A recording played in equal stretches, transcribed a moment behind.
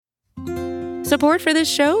Support for this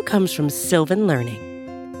show comes from Sylvan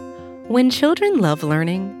Learning. When children love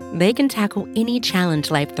learning, they can tackle any challenge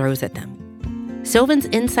life throws at them. Sylvan's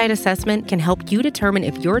Insight Assessment can help you determine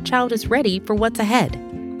if your child is ready for what's ahead.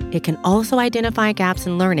 It can also identify gaps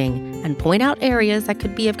in learning and point out areas that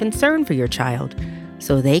could be of concern for your child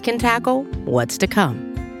so they can tackle what's to come.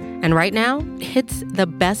 And right now, it's the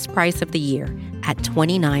best price of the year at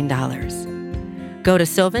 $29. Go to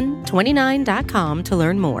sylvan29.com to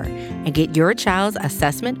learn more and get your child's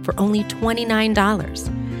assessment for only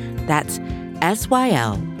 $29. That's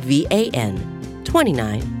SYLVAN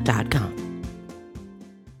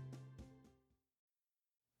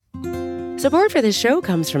 29.com. Support for this show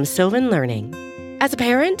comes from Sylvan Learning. As a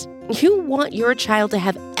parent, you want your child to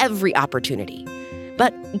have every opportunity,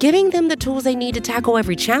 but giving them the tools they need to tackle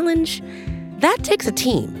every challenge, that takes a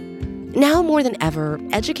team. Now more than ever,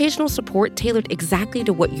 educational support tailored exactly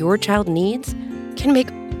to what your child needs can make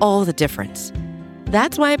all the difference.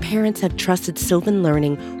 That's why parents have trusted Sylvan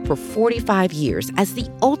Learning for 45 years as the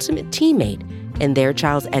ultimate teammate in their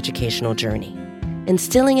child's educational journey,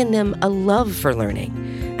 instilling in them a love for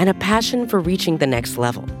learning and a passion for reaching the next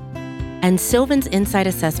level. And Sylvan's Insight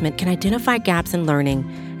Assessment can identify gaps in learning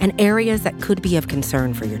and areas that could be of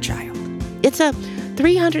concern for your child. It's a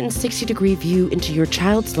 360-degree view into your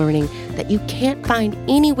child's learning that you can't find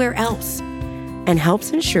anywhere else, and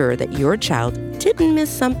helps ensure that your child didn't miss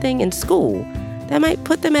something in school that might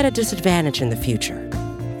put them at a disadvantage in the future.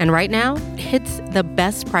 And right now, it's the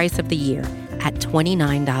best price of the year at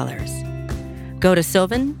 $29. Go to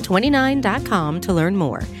sylvan29.com to learn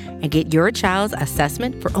more and get your child's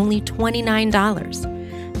assessment for only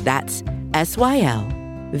 $29. That's SYLVAN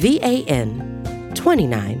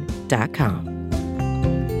 29.com.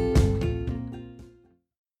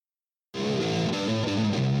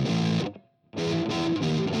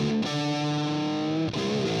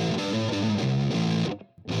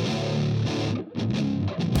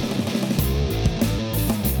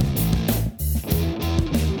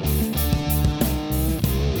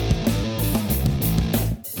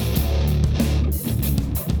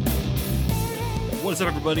 What's up,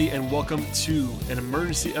 everybody, and welcome to an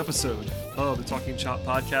emergency episode of the Talking Chop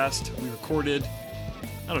podcast. We recorded,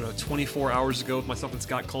 24 hours ago with myself and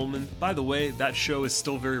Scott Coleman. By the way, that show is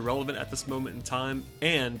still very relevant at this moment in time.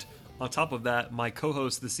 And on top of that, my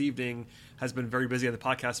co-host this evening has been very busy on the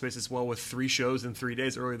podcast space as well with 3 shows in 3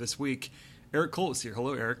 days earlier this week. Eric Cole is here.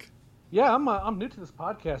 Hello, Eric. Yeah, I'm new to this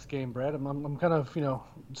podcast game, Brad. I'm kind of,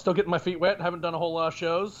 still getting my feet wet. Haven't done a whole lot of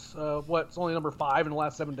shows. It's only number 5 in the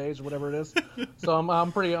last 7 days or whatever it is. So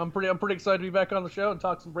I'm pretty excited to be back on the show and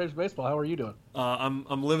talk some Braves baseball. How are you doing?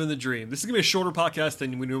 I'm living the dream. This is gonna be a shorter podcast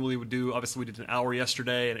than we normally would do. Obviously, we did an hour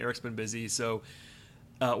yesterday, and Eric's been busy, so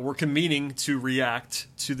we're convening to react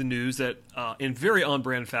to the news that, in very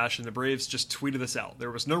on-brand fashion, the Braves just tweeted this out.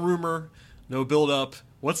 There was no rumor, no build-up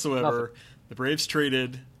whatsoever. Nothing. The Braves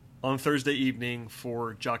traded on Thursday evening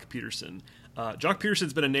for Jock Pederson. Jock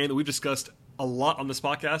Pederson's been a name that we've discussed a lot on this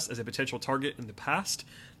podcast as a potential target in the past.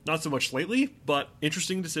 Not so much lately, but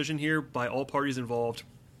interesting decision here by all parties involved.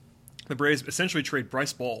 The Braves essentially trade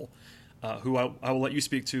Bryce Ball, who I will let you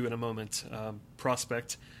speak to in a moment,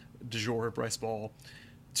 prospect du jour Bryce Ball,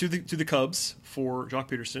 to the Cubs for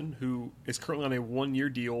Jock Pederson, who is currently on a 1-year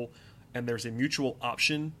deal, and there's a mutual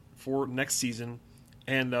option for next season.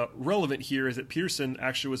 And relevant here is that Pederson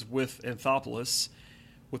actually was with Anthopoulos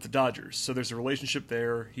with the Dodgers. So there's a relationship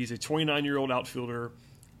there. He's a 29-year-old outfielder.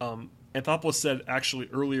 Anthopoulos said actually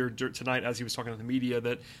earlier tonight as he was talking to the media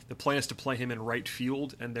that the plan is to play him in right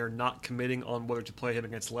field, and they're not committing on whether to play him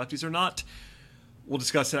against lefties or not. We'll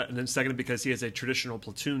discuss that in a second because he has a traditional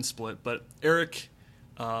platoon split. But Eric,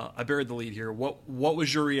 I buried the lead here. What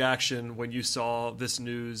was your reaction when you saw this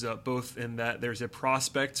news, both in that there's a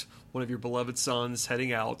prospect, one of your beloved sons,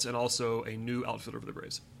 heading out, and also a new outfielder for the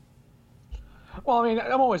Braves? Well, I mean,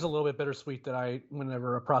 I'm always a little bit bittersweet that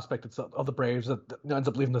whenever a prospect of the Braves that ends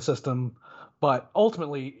up leaving the system, but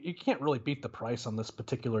ultimately you can't really beat the price on this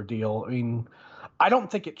particular deal. I mean, I don't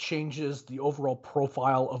think it changes the overall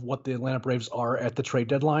profile of what the Atlanta Braves are at the trade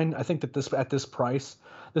deadline. I think that at this price,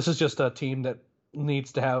 this is just a team that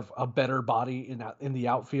needs to have a better body in the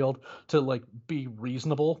outfield to be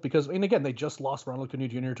reasonable, because again, they just lost Ronald Acuna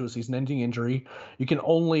Jr. to a season-ending injury. You can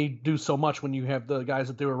only do so much when you have the guys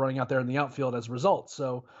that they were running out there in the outfield as a result.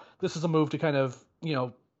 So this is a move to kind of,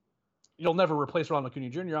 you'll never replace Ronald Acuna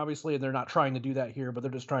Jr. obviously, and they're not trying to do that here, but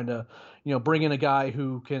they're just trying to, bring in a guy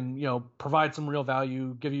who can, provide some real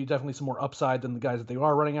value, give you definitely some more upside than the guys that they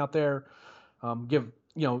are running out there. Give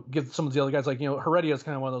give some of the other guys, like, Heredia is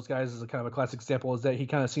kind of one of those guys, is a kind of a classic example, is that he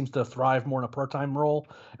kind of seems to thrive more in a part-time role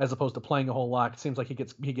as opposed to playing a whole lot. It seems like he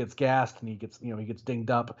gets gassed and he gets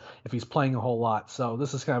dinged up if he's playing a whole lot. So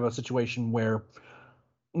this is kind of a situation where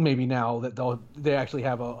maybe now that they actually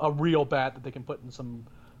have a real bat that they can put in some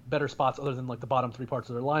better spots other than like the bottom three parts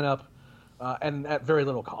of their lineup, and at very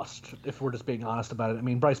little cost, if we're just being honest about it. I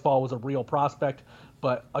mean, Bryce Ball was a real prospect,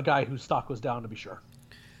 but a guy whose stock was down, to be sure.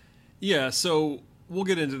 Yeah, so we'll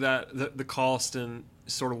get into that, the cost and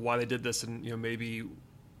sort of why they did this, and maybe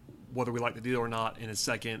whether we like the deal or not in a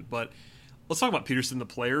second. But let's talk about Pederson, the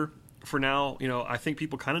player, for now. I think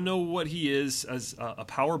people kind of know what he is as a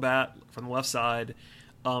power bat from the left side.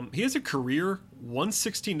 He has a career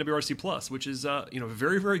 116 WRC plus, which is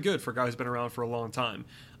very, very good for a guy who's been around for a long time.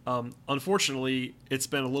 Unfortunately, it's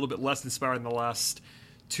been a little bit less inspiring the last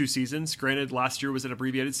 2 seasons. Granted, last year was an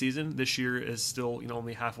abbreviated season. This year is still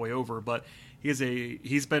only halfway over, but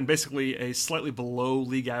he's been basically a slightly below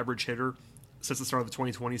league average hitter since the start of the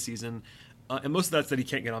 2020 season. And most of that's that he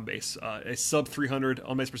can't get on base. A sub 300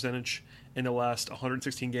 on base percentage in the last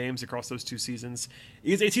 116 games across those 2 seasons.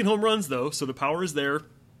 He has 18 home runs, though, so the power is there.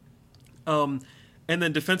 And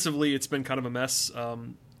then defensively, it's been kind of a mess.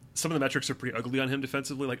 Some of the metrics are pretty ugly on him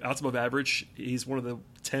defensively, like outs above average. He's one of the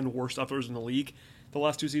 10 worst outfielders in the league the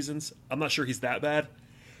last 2 seasons. I'm not sure he's that bad,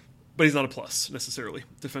 but he's not a plus necessarily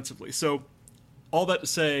defensively. So all that to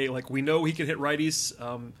say, like, we know he can hit righties.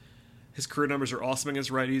 His career numbers are awesome against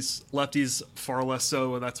righties. Lefties, far less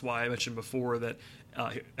so, and that's why I mentioned before that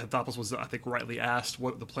Anthopoulos was, I think, rightly asked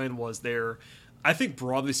what the plan was there. I think,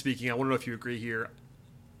 broadly speaking, I want to know if you agree here,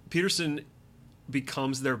 Pederson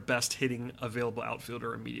becomes their best hitting available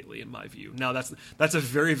outfielder immediately, in my view. Now, that's a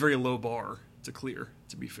very, very low bar to clear,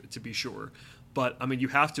 to be sure. But, I mean, you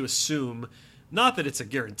have to assume, not that it's a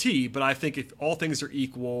guarantee, but I think if all things are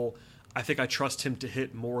equal, I think I trust him to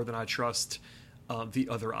hit more than I trust the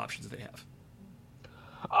other options they have.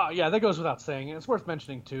 Yeah, that goes without saying. And it's worth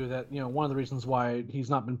mentioning, too, that, one of the reasons why he's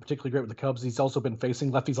not been particularly great with the Cubs, he's also been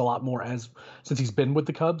facing lefties a lot more since he's been with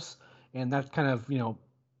the Cubs. And that kind of,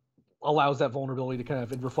 allows that vulnerability to kind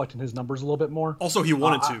of reflect in his numbers a little bit more. Also, he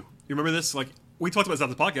wanted to. You remember this? Like, we talked about this on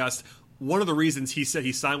the podcast. One of the reasons he said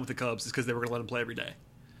he signed with the Cubs is because they were going to let him play every day.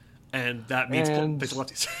 And that means facing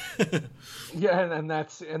lefties. Yeah,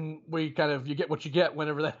 and we kind of, you get what you get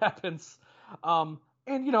whenever that happens. And,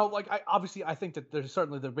 I think that there's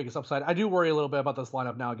certainly the biggest upside. I do worry a little bit about this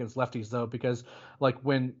lineup now against lefties, though, because, like,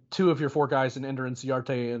 when 2 of your 4 guys in Ender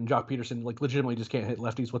Inciarte and Jock Pederson, like, legitimately just can't hit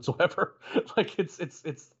lefties whatsoever, like,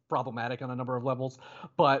 it's problematic on a number of levels.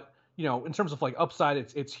 But, in terms of, like, upside,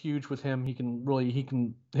 it's huge with him. He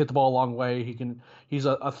can hit the ball a long way. He's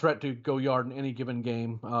a threat to go yard in any given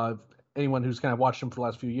game. Anyone who's kind of watched him for the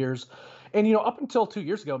last few years. And, up until 2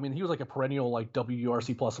 years ago, I mean, he was like a perennial, like,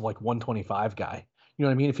 WRC plus of, like, 125 guy. You know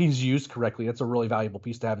what I mean? If he's used correctly, that's a really valuable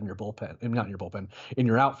piece to have in your bullpen. I mean, not in your bullpen, in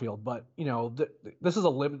your outfield. But this is a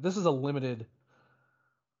limited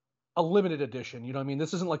edition. You know what I mean?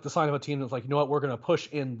 This isn't like the sign of a team that's like, we're going to push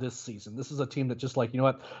in this season. This is a team that just like,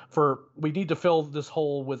 we need to fill this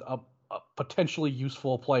hole with a potentially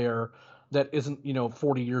useful player that isn't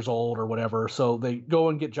 40 years old or whatever. So they go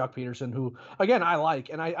and get Jock Pederson, who again I like,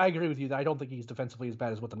 and I agree with you that I don't think he's defensively as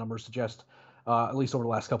bad as what the numbers suggest. At least over the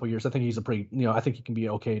last couple of years, I think he's a pretty, I think he can be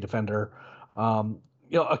an okay defender.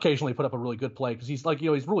 Occasionally put up a really good play because he's like,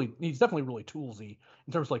 he's definitely really toolsy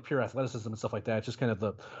in terms of like pure athleticism and stuff like that. It's just kind of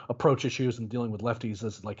the approach issues and dealing with lefties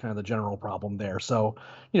is like kind of the general problem there. So,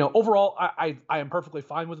 overall, I am perfectly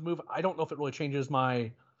fine with the move. I don't know if it really changes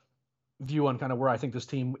my view on kind of where I think this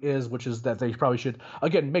team is, which is that they probably should,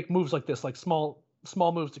 again, make moves like this, like small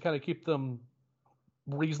moves to kind of keep them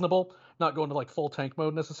reasonable, not go into like full tank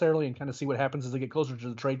mode necessarily, and kind of see what happens as they get closer to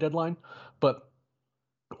the trade deadline. But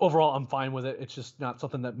overall, I'm fine with it. It's just not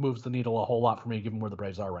something that moves the needle a whole lot for me, given where the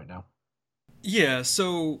Braves are right now. Yeah,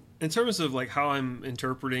 so in terms of like how I'm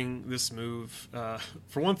interpreting this move,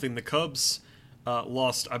 for one thing, the Cubs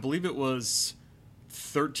lost, I believe it was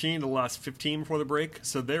 13 the last 15 before the break,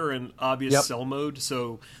 so they're in obvious sell mode.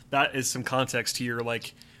 So that is some context here.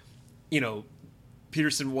 Like,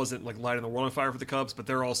 Pederson wasn't like lighting the world on fire for the Cubs, but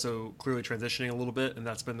they're also clearly transitioning a little bit, and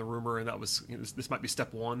that's been the rumor, and that was this might be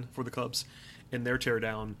step 1 for the Cubs in their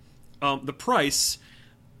teardown. The price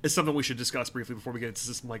is something we should discuss briefly before we get into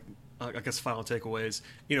some like I guess final takeaways.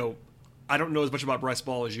 I don't know as much about Bryce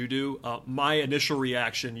Ball as you do. My initial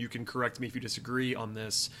reaction, you can correct me if you disagree on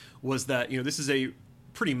this, was that this is a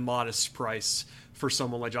pretty modest price for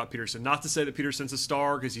someone like Jock Pederson. Not to say that Pederson's a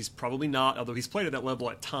star, because he's probably not, although he's played at that level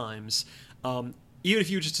at times. Even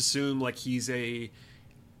if you just assume like he's a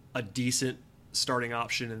decent starting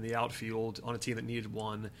option in the outfield on a team that needed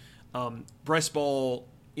one. Bryce Ball,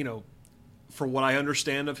 for what I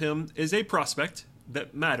understand of him, is a prospect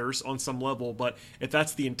that matters on some level, but if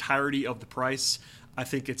that's the entirety of the price, I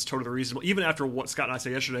think it's totally reasonable. Even after what Scott and I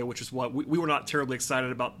said yesterday, which is what we were not terribly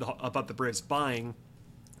excited about the Braves buying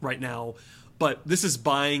right now, but this is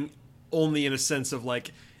buying only in a sense of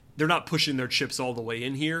like they're not pushing their chips all the way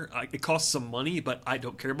in here. It costs some money, but I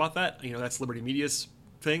don't care about that. That's Liberty Media's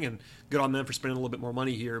thing, and good on them for spending a little bit more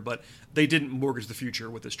money here, but they didn't mortgage the future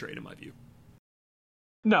with this trade, in my view.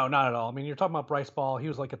 No, not at all. I mean, you're talking about Bryce Ball. He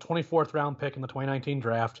was like a 24th round pick in the 2019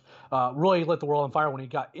 draft. Really lit the world on fire when he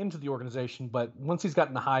got into the organization, but once he's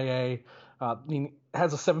gotten to high A,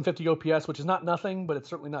 has a 750 OPS, which is not nothing, but it's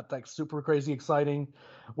certainly not like super crazy exciting.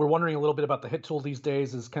 We're wondering a little bit about the hit tool these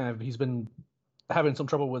days. He's been having some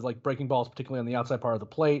trouble with like breaking balls, particularly on the outside part of the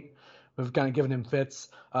plate. We've kind of given him fits.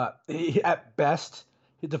 At best,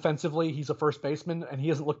 defensively, he's a first baseman, and he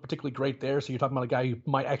hasn't looked particularly great there. So you're talking about a guy who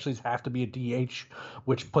might actually have to be a DH,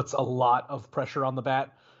 which puts a lot of pressure on the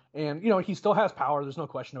bat. And he still has power. There's no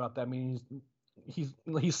question about that. I mean, he's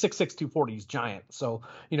 6'6", 240. He's giant. So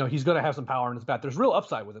he's going to have some power in his bat. There's real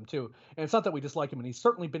upside with him too. And it's not that we dislike him, and he's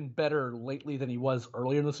certainly been better lately than he was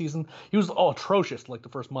earlier in the season. He was atrocious like the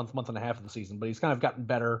first month and a half of the season, but he's kind of gotten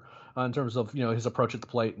better in terms of his approach at the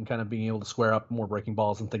plate and kind of being able to square up more breaking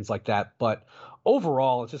balls and things like that. But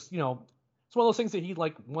overall, it's just it's one of those things that he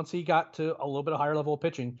once he got to a little bit of higher level of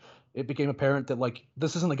pitching, it became apparent that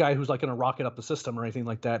this isn't the guy who's going to rocket up the system or anything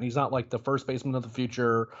like that. And he's not like the first baseman of the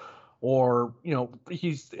future. Or,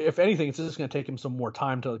 he's, if anything, it's just going to take him some more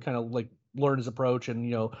time to kind of learn his approach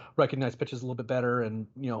and, recognize pitches a little bit better and,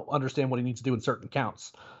 understand what he needs to do in certain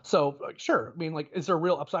counts. So, sure. I mean, is there a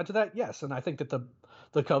real upside to that? Yes. And I think that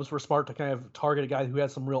the Cubs were smart to kind of target a guy who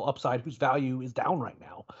has some real upside, whose value is down right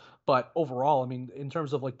now. But overall, I mean, in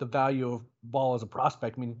terms of the value of Ball as a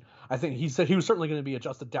prospect, I mean, I think he said he was certainly going to be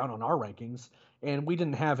adjusted down on our rankings, and we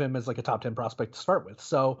didn't have him as a top 10 prospect to start with.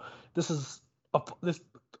 So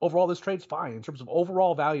overall, this trade's fine in terms of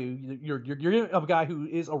overall value. You're getting a guy who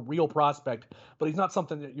is a real prospect, but he's not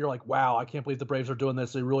something that you're like, wow, I can't believe the Braves are doing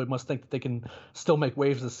this. They really must think that they can still make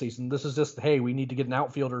waves this season. This is just, hey, we need to get an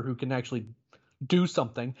outfielder who can actually do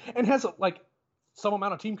something and has some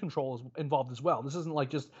amount of team control is involved as well. This isn't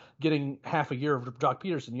just getting half a year of Jock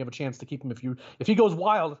Pederson. You have a chance to keep him if he goes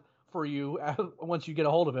wild for you once you get a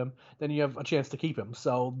hold of him, then you have a chance to keep him.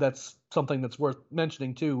 So that's something that's worth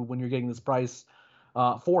mentioning too when you're getting this price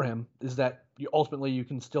for him, is that ultimately you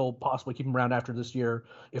can still possibly keep him around after this year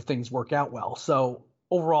if things work out well. So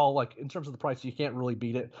overall, in terms of the price, you can't really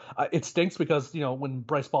beat it. It stinks because when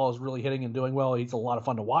Bryce Ball is really hitting and doing well, he's a lot of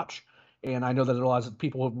fun to watch. And I know that a lot of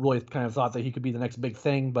people have really kind of thought that he could be the next big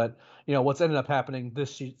thing, but what's ended up happening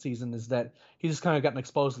this season is that he's just kind of gotten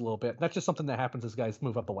exposed a little bit. That's just something that happens as guys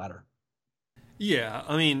move up the ladder. Yeah,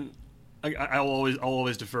 I mean, I'll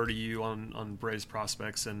always defer to you on Braves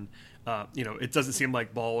prospects, and it doesn't seem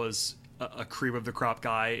like Ball is a cream of the crop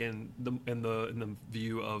guy in the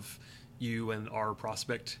view of you and our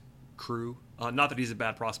prospect crew. Not that he's a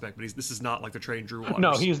bad prospect, but this is not like they're trading Drew Waters.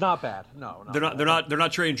 No, he's not bad. No, they're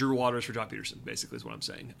not trading Drew Waters for Jock Pederson. Basically, is what I'm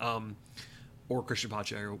saying. Or Christian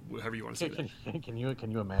Pache, or whatever you want to say. Can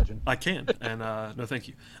you imagine? I can, and no, thank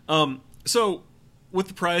you. So with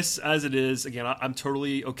the price as it is, again, I'm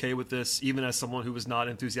totally okay with this, even as someone who was not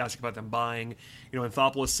enthusiastic about them buying.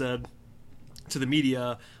 Anthopoulos said to the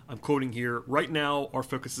media, I'm quoting here, "Right now, our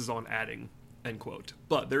focus is on adding," end quote.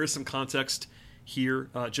 But there is some context here.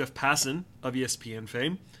 Jeff Passan of ESPN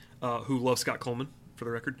fame, who loves Scott Coleman, for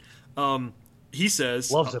the record, he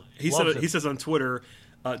says, he says on Twitter,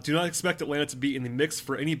 "Do not expect Atlanta to be in the mix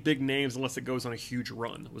for any big names unless it goes on a huge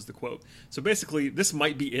run," was the quote. So basically, this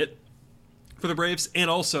might be it for the Braves, and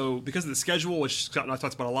also because of the schedule, which Scott and I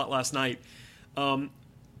talked about a lot last night,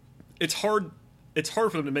 it's hard for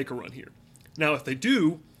them to make a run here. Now, if they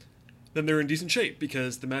do, then they're in decent shape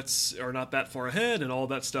because the Mets are not that far ahead and all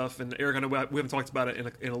that stuff. And Eric, I know we haven't talked about it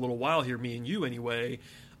in a little while here, me and you anyway.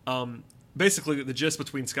 Basically, the gist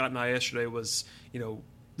between Scott and I yesterday was,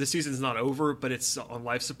 this season's not over, but it's on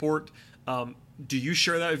life support. Do you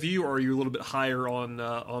share that view, or are you a little bit higher on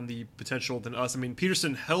the potential than us? I mean,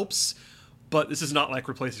 Pederson helps, but this is not like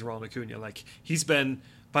replacing Ronald Acuna. He's been,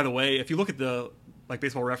 by the way, if you look at the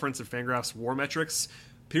Baseball Reference and Fangraphs WAR metrics,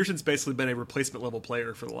 Pederson's basically been a replacement level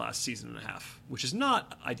player for the last season and a half, which is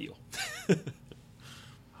not ideal.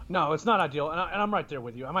 No, it's not ideal, and I'm right there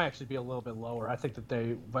with you. I might actually be a little bit lower. I think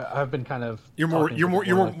that I've been kind of. You're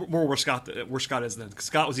more where Scott is then.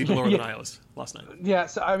 Scott was even lower than I was last night. Yeah,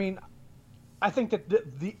 so I mean, I think that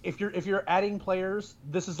if you're adding players,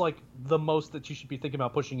 this is the most that you should be thinking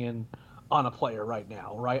about pushing in on a player right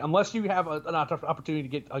now, right? Unless you have an opportunity to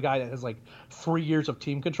get a guy that has like 3 years of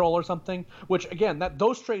team control or something. Which again, that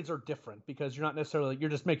those trades are different because you're not necessarily you're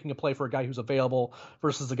just making a play for a guy who's available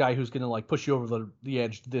versus a guy who's going to like push you over the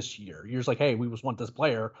edge this year. You're just like, hey, we just want this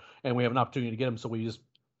player and we have an opportunity to get him, so we just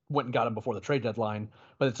went and got him before the trade deadline.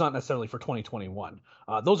 But it's not necessarily for 2021.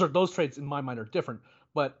 Those trades in my mind are different.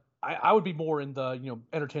 But I would be more in the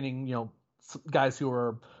entertaining guys who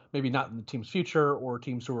are maybe not in the team's future or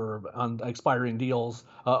teams who are on expiring deals,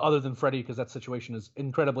 other than Freddie, because that situation is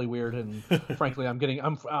incredibly weird. And frankly, I'm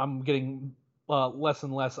getting less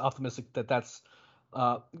and less optimistic that that's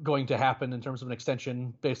going to happen in terms of an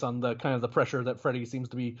extension based on the kind of the pressure that Freddie seems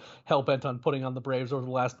to be hell bent on putting on the Braves over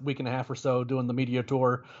the last week and a half or so, doing the media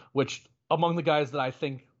tour, which among the guys that I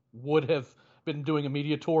think would have been doing a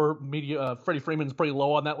media tour, Freddie Freeman's pretty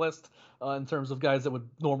low on that list in terms of guys that would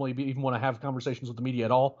normally even want to have conversations with the media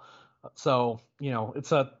at all. So,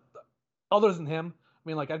 it's other than him, I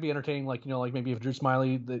mean, like I'd be entertaining, like maybe if Drew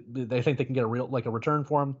Smiley, they think they can get a return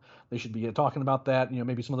for him, they should be talking about that.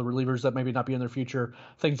 Maybe some of the relievers that maybe not be in their future,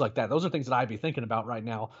 things like that. Those are things that I'd be thinking about right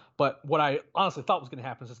now. But what I honestly thought was going to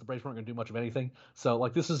happen is that the Braves weren't going to do much of anything. So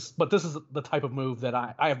like this is the type of move that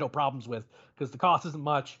I have no problems with because the cost isn't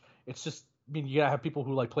much. It's just, I mean, you gotta have people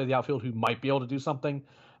who like play the outfield who might be able to do something,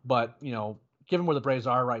 but given where the Braves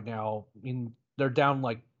are right now, I mean, they're down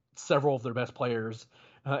like several of their best players,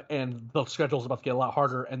 and the schedule's about to get a lot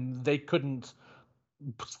harder, and they couldn't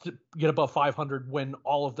get above 500 when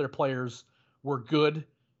all of their players were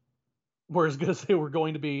as good as they were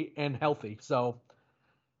going to be and healthy. So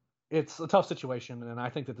it's a tough situation, and I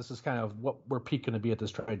think that this is kind of what we're peak going to be at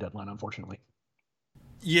this trade deadline, unfortunately.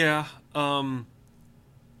 Yeah.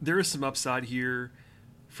 There is some upside here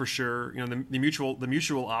for sure. The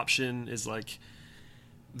mutual option is like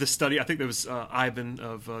the study. I think there was Ivan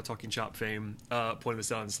of Talking Chop fame pointed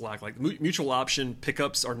this out in Slack. Like mutual option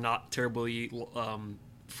pickups are not terribly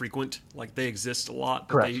frequent. Like they exist a lot,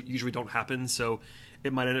 but Correct. they usually don't happen. So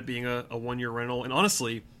it might end up being a 1-year rental. And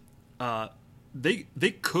honestly,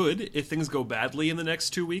 they could, if things go badly in the next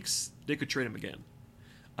 2 weeks, they could trade him again.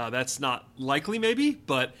 That's not likely, maybe,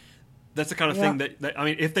 but that's the kind of thing that I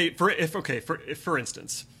mean, for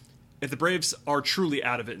instance, if the Braves are truly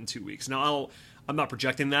out of it in 2 weeks, now I'm not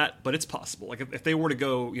projecting that, but it's possible. Like if they were to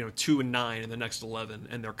go 2-9 in the next 11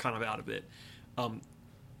 and they're kind of out of it,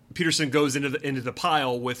 Pederson goes into the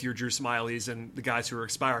pile with your Drew Smileys and the guys who are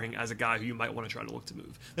expiring as a guy who you might want to try to look to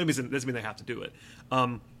move. That doesn't mean they have to do it.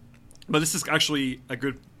 But this is actually a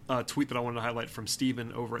good tweet that I wanted to highlight from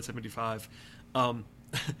Steven over at 75.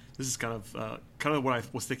 This is kind of what I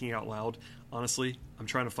was thinking out loud. Honestly, I'm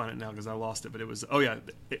trying to find it now because I lost it. But it was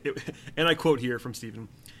and I quote here from Steven: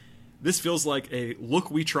 "This feels like a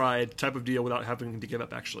look we tried type of deal without having to give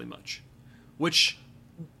up actually much," which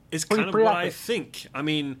is kind of what I think. I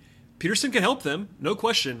mean, Pederson can help them, no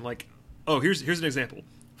question. Like, here's an example: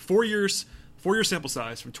 4 years sample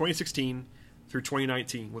size from 2016 through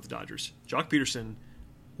 2019 with the Dodgers. Jock Pederson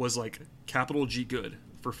was like capital G good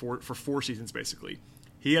for 4 seasons basically.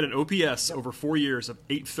 He had an OPS over 4 years of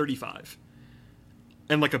 835,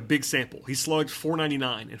 and like a big sample. He slugged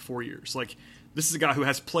 499 in 4 years. Like this is a guy who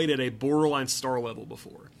has played at a borderline star level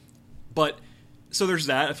before. But so there's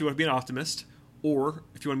that. If you want to be an optimist, or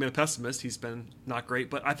if you want to be a pessimist, he's been not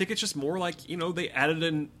great. But I think it's just more like they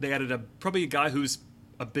added probably a guy who's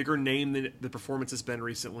a bigger name than the performance has been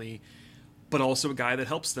recently, but also a guy that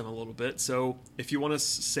helps them a little bit. So if you want to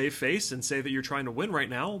save face and say that you're trying to win right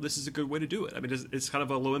now, this is a good way to do it. I mean, it's kind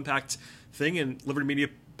of a low-impact thing, and Liberty Media,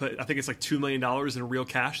 I think it's like $2 million in real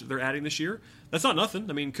cash that they're adding this year. That's not nothing.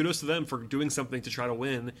 I mean, kudos to them for doing something to try to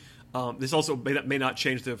win. This also may not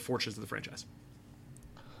change the fortunes of the franchise.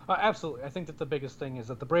 Absolutely. I think that the biggest thing is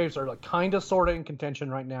that the Braves are like kind of sort of in contention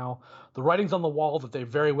right now. The writing's on the wall that they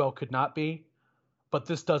very well could not be, but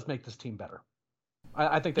this does make this team better.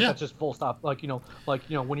 I think that's just full stop. Like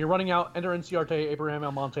when you're running out, Ender Inciarte, Abraham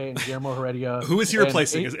Almonte, and Guillermo Heredia. Who is he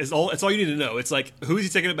replacing? It's all you need to know. It's like, who is he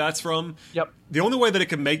taking at bats from? Yep. The only way that it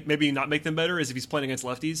can maybe not make them better is if he's playing against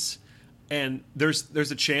lefties, and there's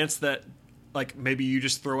a chance that like maybe you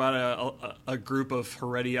just throw out a group of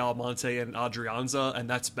Heredia, Almonte, and Adrianza, and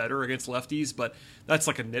that's better against lefties. But that's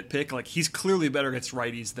like a nitpick. Like he's clearly better against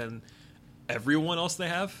righties than everyone else they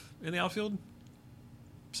have in the outfield.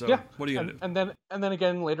 So what are you gonna do? And then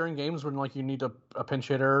again later in games when like you need a pinch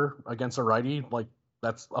hitter against a righty, like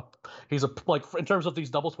he's like in terms of these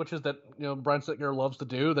double switches that Brian Sittner loves to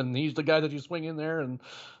do, then he's the guy that you swing in there and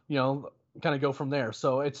kind of go from there.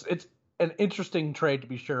 So it's an interesting trade to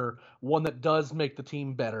be sure, one that does make the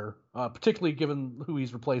team better, particularly given who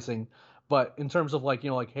he's replacing. But in terms of like,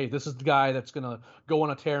 like, hey, this is the guy that's going to go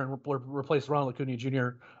on a tear and replace Ronald Acuna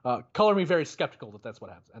Jr., color me very skeptical that that's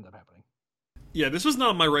what ends up happening. Yeah, this was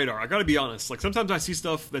not on my radar. I got to be honest. Like, sometimes I see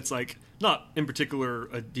stuff that's like not in particular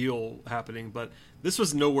a deal happening, but this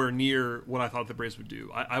was nowhere near what I thought the Braves would do.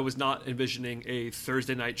 I was not envisioning a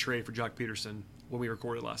Thursday night trade for Jock Pederson when we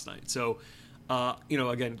recorded last night. So,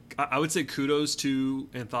 again, I would say kudos to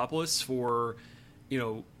Anthopoulos for,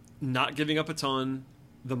 not giving up a ton.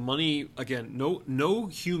 The money, again, no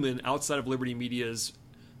human outside of Liberty Media's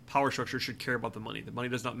power structure should care about the money. The money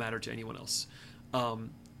does not matter to anyone else.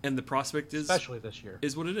 And the prospect is, especially this year,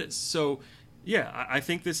 is what it is. So, yeah, I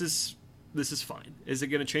think this is fine. Is it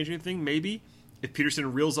going to change anything? Maybe. If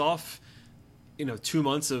Pederson reels off, 2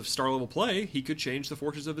 months of star level play, he could change the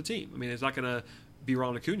fortunes of the team. I mean, it's not going to be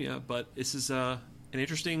Ron Acuna, but this is an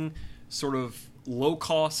interesting sort of low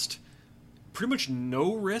cost, pretty much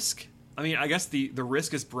no risk. I mean, I guess the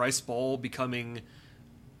risk is Bryce Ball becoming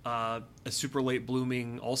a super late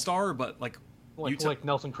blooming all-star, but like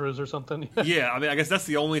Nelson Cruz or something. Yeah, I mean, I guess that's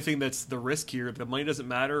the only thing that's the risk here. If the money doesn't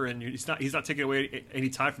matter and he's not taking away any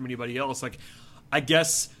time from anybody else. Like, I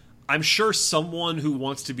guess I'm sure someone who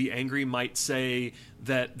wants to be angry might say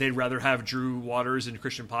that they'd rather have Drew Waters and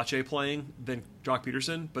Christian Pache playing than Jock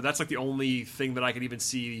Pederson, but that's like the only thing that I could even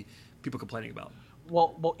see people complaining about.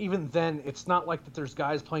 Well, even then, it's not like that there's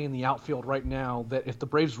guys playing in the outfield right now that if the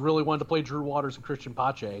Braves really wanted to play Drew Waters and Christian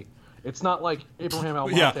Pache, it's not like Abraham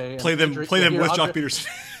Almonte. Play them with Jock Pederson.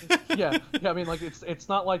 yeah. I mean, like it's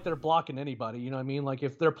not like they're blocking anybody. You know what I mean? Like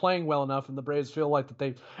if they're playing well enough, and the Braves feel like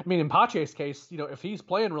that in Pache's case, if he's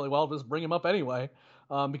playing really well, just bring him up anyway,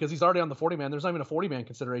 because he's already on the 40-man. There's not even a 40-man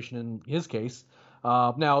consideration in his case.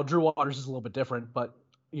 Now Drew Waters is a little bit different, but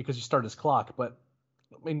because you start his clock. But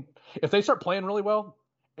I mean, if they start playing really well,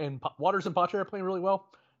 and Waters and Pache are playing really well,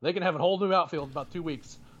 they can have a whole new outfield in about 2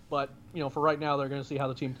 weeks. But, for right now, they're going to see how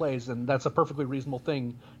the team plays, and that's a perfectly reasonable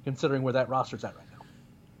thing considering where that roster's at right now.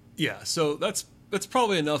 Yeah, so that's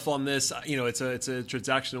probably enough on this. It's a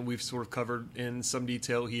transaction we've sort of covered in some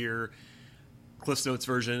detail here. Cliff's Notes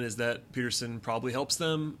version is that Pederson probably helps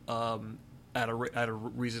them at a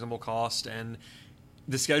reasonable cost, and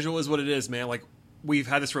the schedule is what it is, man. Like, we've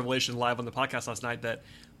had this revelation live on the podcast last night that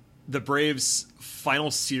the Braves'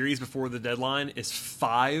 final series before the deadline is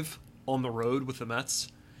 5 on the road with the Mets,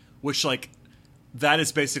 which, like, that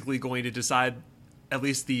is basically going to decide at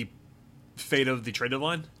least the fate of the trade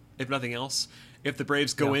deadline, if nothing else. If the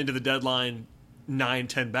Braves go into the deadline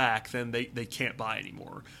 9-10 back, then they can't buy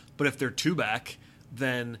anymore. But if they're 2 back,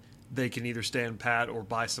 then they can either stand pat or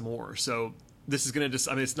buy some more. So this is going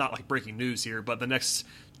to it's not like breaking news here, but the next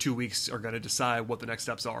 2 weeks are going to decide what the next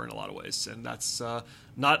steps are in a lot of ways. And that's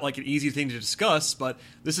not like an easy thing to discuss, but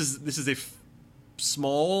this is a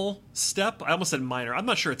small step. I almost said minor. I'm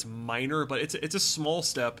not sure it's minor, but it's a small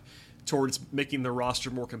step towards making the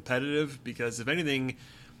roster more competitive, because if anything,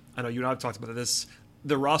 I know you and I have talked about this,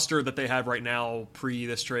 the roster that they have right now pre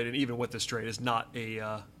this trade and even with this trade is not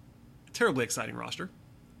a terribly exciting roster.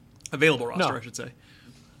 Available roster, I should say.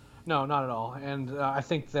 No, not at all. And I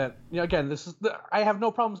think that, again, I have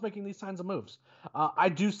no problems making these kinds of moves.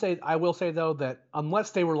 I will say though that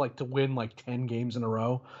unless they were like to win like 10 games in a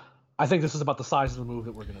row, I think this is about the size of the move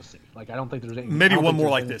that we're going to see. Like, I don't think there's any. Maybe one more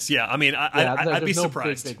like this. Yeah, I mean, I'd be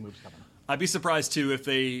surprised. Big moves coming. I'd be surprised too if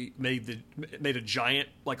they made a giant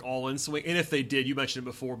like all-in swing. And if they did, you mentioned it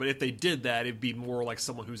before, but if they did that, it'd be more like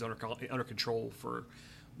someone who's under control for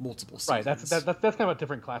multiple seasons. Right. That's kind of a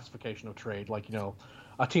different classification of trade. Like,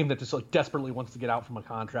 a team that just like desperately wants to get out from a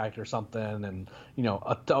contract or something, and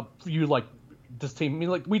this team. I mean,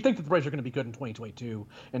 like, we think that the Braves are going to be good in 2022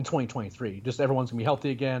 and 2023. Just everyone's going to be healthy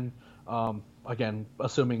again. Again,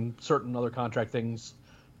 assuming certain other contract things,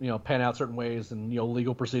 pan out certain ways, and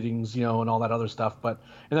legal proceedings, and all that other stuff. And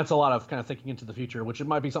that's a lot of kind of thinking into the future, which it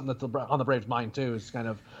might be something that's on the Braves' mind too. Is kind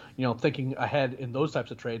of thinking ahead in those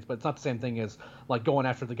types of trades. But it's not the same thing as like going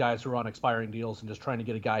after the guys who are on expiring deals and just trying to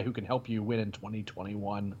get a guy who can help you win in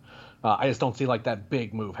 2021. I just don't see like that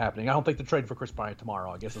big move happening. I don't think the trade for Chris Bryant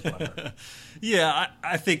tomorrow, I guess is what I heard. Yeah,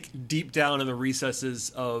 I think deep down in the recesses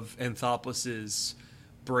of Anthopoulos'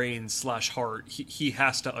 brain/heart, he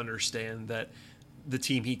has to understand that the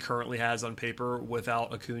team he currently has on paper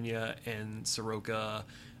without Acuna and Soroka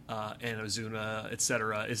and Ozuna,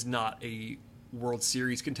 etc., is not a World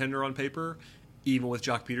Series contender on paper, even with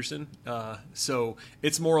Jock Pederson. So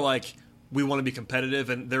it's more like we want to be competitive,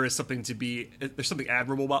 and there's something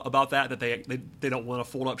admirable about that they don't want to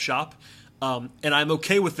fold up shop. And I'm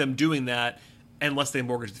okay with them doing that unless they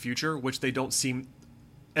mortgage the future, which they don't seem,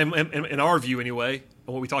 and in our view anyway,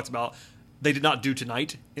 and what we talked about, they did not do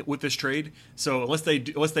tonight with this trade. So unless they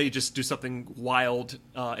just do something wild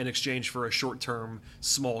in exchange for a short-term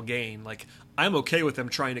small gain, like I'm okay with them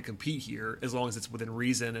trying to compete here as long as it's within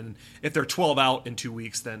reason. And if they're 12 out in 2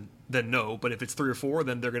 weeks, then no. But if it's 3 or 4,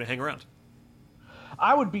 then they're going to hang around.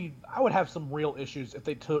 I would have some real issues if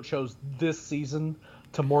they chose this season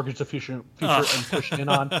to mortgage the future and push in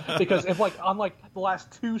on, because if on the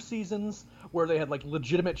last 2 seasons where they had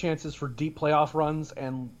legitimate chances for deep playoff runs,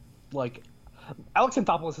 and Alex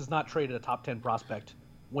Anthopoulos has not traded a top 10 prospect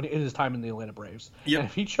in his time in the Atlanta Braves. Yep. And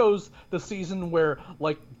if he chose the season where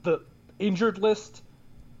the injured list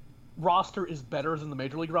roster is better than the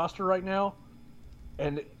major league roster right now,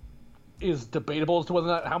 and is debatable as to whether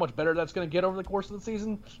or not how much better that's going to get over the course of the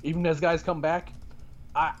season, even as guys come back,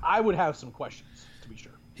 I would have some questions, to be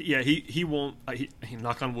sure. Yeah, he won't. He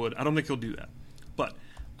knock on wood. I don't think he'll do that. But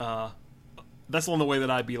that's the only way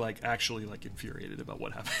that I'd be actually infuriated about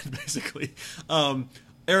what happened, basically.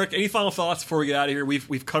 Eric, any final thoughts before we get out of here?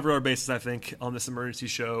 We've covered our bases, I think, on this emergency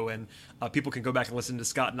show, and people can go back and listen to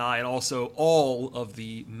Scott and I, and also all of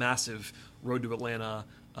the massive Road to Atlanta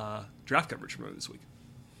draft coverage from earlier this week.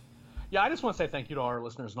 Yeah, I just want to say thank you to all our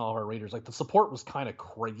listeners and all of our readers. The support was kind of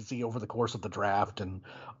crazy over the course of the draft, and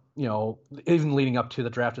even leading up to the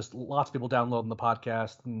draft, just lots of people downloading the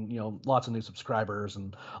podcast, and lots of new subscribers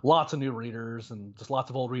and lots of new readers, and just lots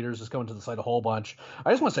of old readers just going to the site a whole bunch.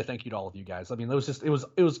 I just want to say thank you to all of you guys. I mean, it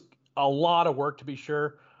was a lot of work, to be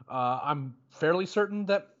sure. I'm fairly certain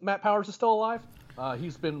that Matt Powers is still alive.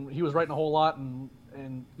 He was writing a whole lot, and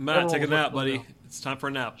Matt, take a nap, buddy. It's time for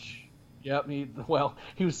a nap. Yep.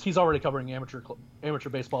 He's already covering amateur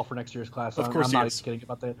baseball for next year's class. Of course, I'm not even kidding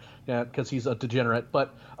about that. Yeah, because he's a degenerate.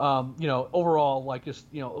 But overall, it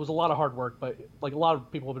was a lot of hard work. But a lot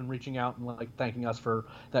of people have been reaching out and thanking us for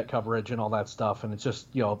that coverage and all that stuff. And it's just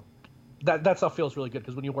that stuff feels really good,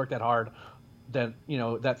 because when you work that hard, then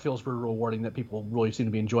that feels very rewarding. That people really seem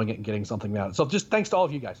to be enjoying it and getting something out of it. So just thanks to all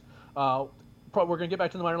of you guys. We're going to get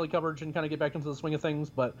back to the minor league coverage and kind of get back into the swing of things,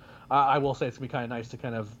 but I will say it's going to be kind of nice to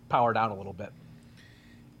kind of power down a little bit.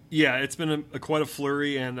 Yeah, it's been quite a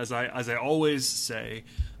flurry, and as I always say,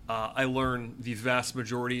 I learn the vast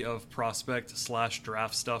majority of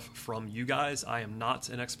prospect/draft stuff from you guys. I am not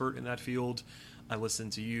an expert in that field. I listen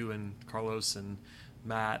to you and Carlos and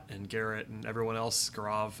Matt and Garrett and everyone else,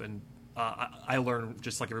 Gaurav, and I learn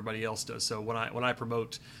just like everybody else does. So when I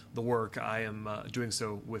promote the work, I am doing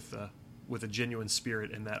so with a genuine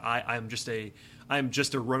spirit, in that I am just a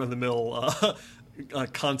run-of-the-mill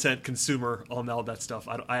content consumer on all that stuff.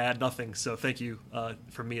 I add nothing, so thank you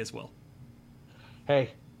from me as well.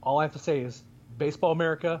 Hey, all I have to say is Baseball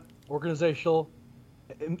America organizational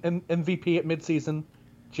MVP at midseason,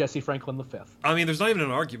 Jesse Franklin V. I mean, there's not even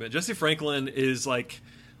an argument. Jesse Franklin is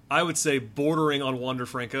I would say bordering on Wander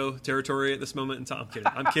Franco territory at this moment in time.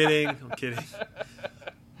 I'm kidding.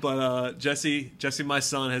 But Jesse, my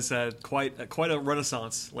son, has had quite a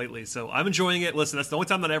renaissance lately. So I'm enjoying it. Listen, that's the only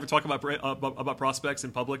time that I ever talk about prospects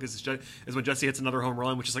in public is when Jesse hits another home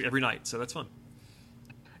run, which is every night. So that's fun.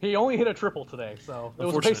 He only hit a triple today, so it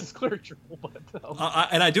was a bases clearing triple. But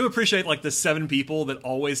and I do appreciate the 7 people that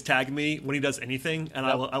always tag me when he does anything, and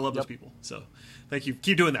I love those people. So thank you.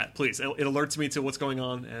 Keep doing that, please. It alerts me to what's going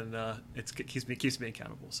on, and it keeps me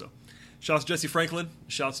accountable. So shouts to Jesse Franklin.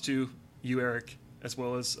 Shouts to you, Eric, as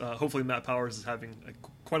well as hopefully Matt Powers is having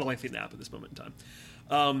quite a lengthy nap at this moment in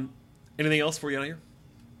time. Anything else before we get out of here?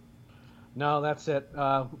 No, that's it.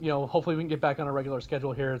 Hopefully we can get back on a regular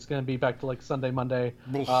schedule here. It's going to be back to Sunday, Monday.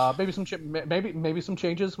 Maybe some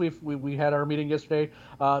changes. We had our meeting yesterday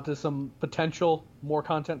to some potential more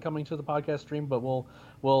content coming to the podcast stream, but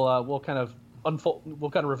we'll kind of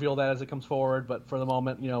reveal that as it comes forward. But for the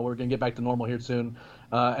moment, we're going to get back to normal here soon.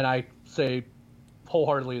 And I say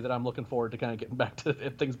wholeheartedly that I'm looking forward to kind of getting back to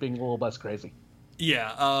things being a little less crazy.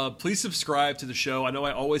 Yeah, please subscribe to the show. I know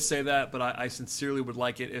I always say that, but I sincerely would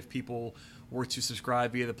like it if people were to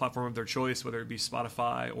subscribe via the platform of their choice, whether it be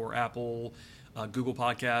Spotify or Apple, Google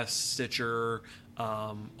Podcasts, Stitcher,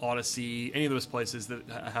 Odyssey, any of those places that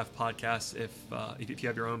have podcasts. If you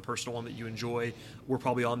have your own personal one that you enjoy, we're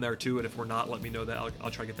probably on there too. And if we're not, let me know that.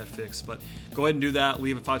 I'll try to get that fixed. But go ahead and do that.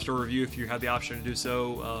 Leave a 5-star review if you have the option to do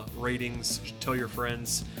so. Ratings, tell your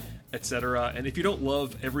friends, etc. And if you don't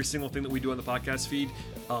love every single thing that we do on the podcast feed,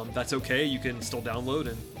 that's okay. You can still download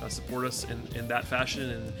and support us in that fashion,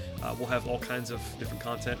 and we'll have all kinds of different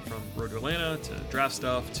content, from Road to Atlanta to draft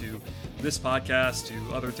stuff to this podcast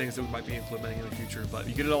to other things that we might be implementing in the future. But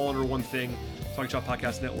you get it all under one thing, Talking Shop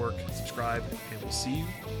Podcast Network. Subscribe, and we'll see you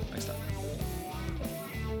next time.